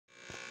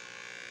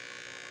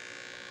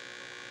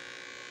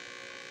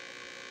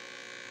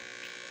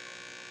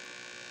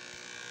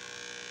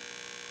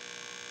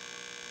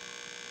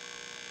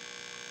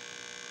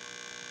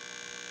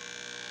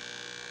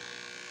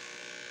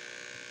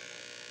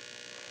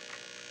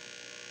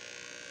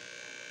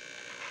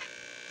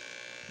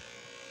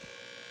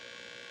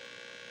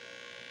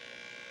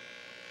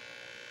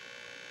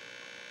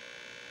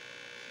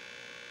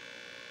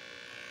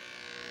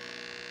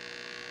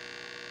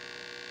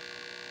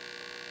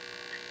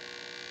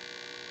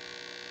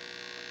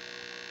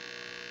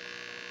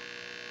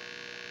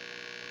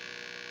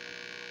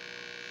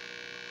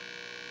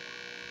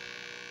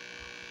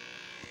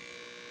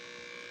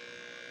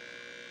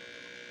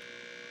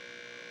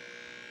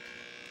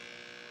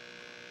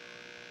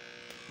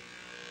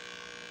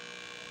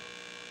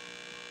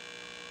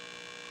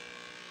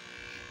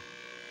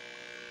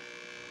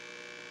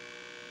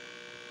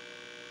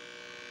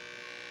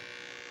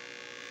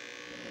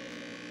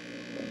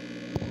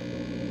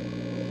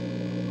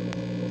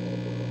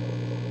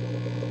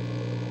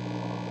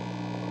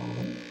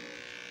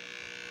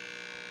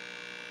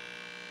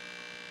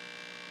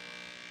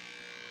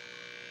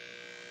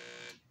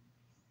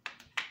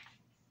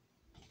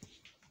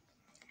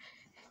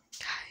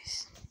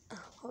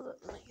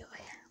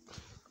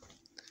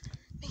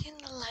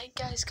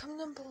guys, comment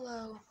down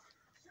below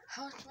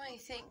how much money you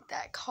think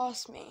that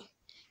cost me.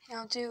 And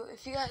I'll do,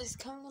 if you guys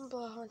comment down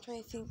below how much money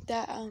you think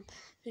that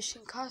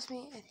fishing cost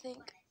me, I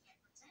think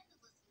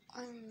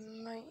I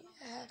might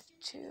have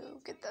to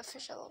get that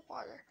fish out of the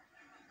water.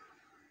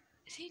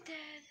 Is he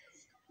dead?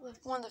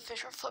 One of the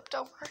fish are flipped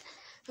over.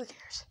 Who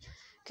cares?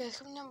 Guys,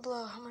 comment down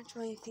below how much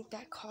money you think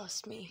that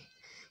cost me.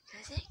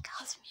 Because it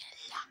cost me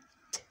a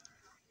lot.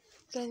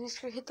 Guys, make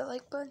sure to hit the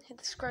like button, hit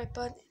the subscribe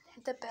button,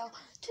 hit the bell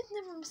to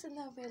never miss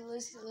another video,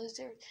 Lizzie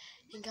Lizard.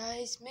 And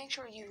guys, make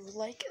sure you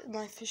like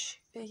my fish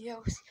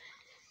videos.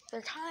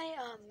 They're kind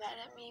of mad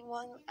at me.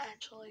 One,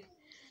 actually,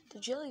 the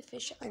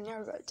jellyfish I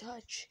never got to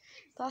touch.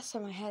 Last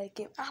time I had to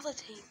get him out of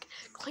the tank,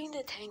 clean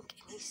the tank,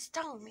 and he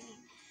stung me.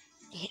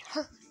 It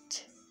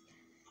hurt.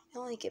 I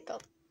only get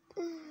about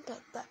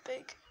that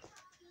big.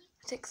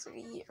 It takes like a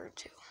year or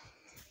two.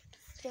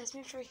 So guys,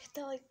 make sure you hit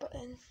that like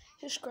button,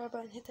 subscribe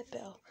button, hit the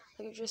bell,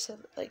 like I just said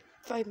like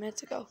 5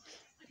 minutes ago,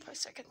 like 5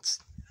 seconds.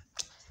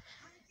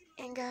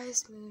 And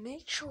guys,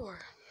 make sure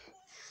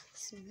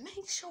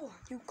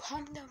you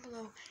comment down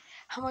below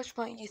how much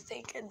money you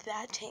think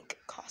that tank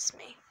cost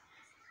me.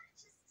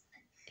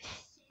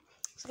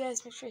 So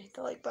guys, make sure you hit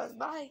the like button.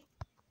 Bye.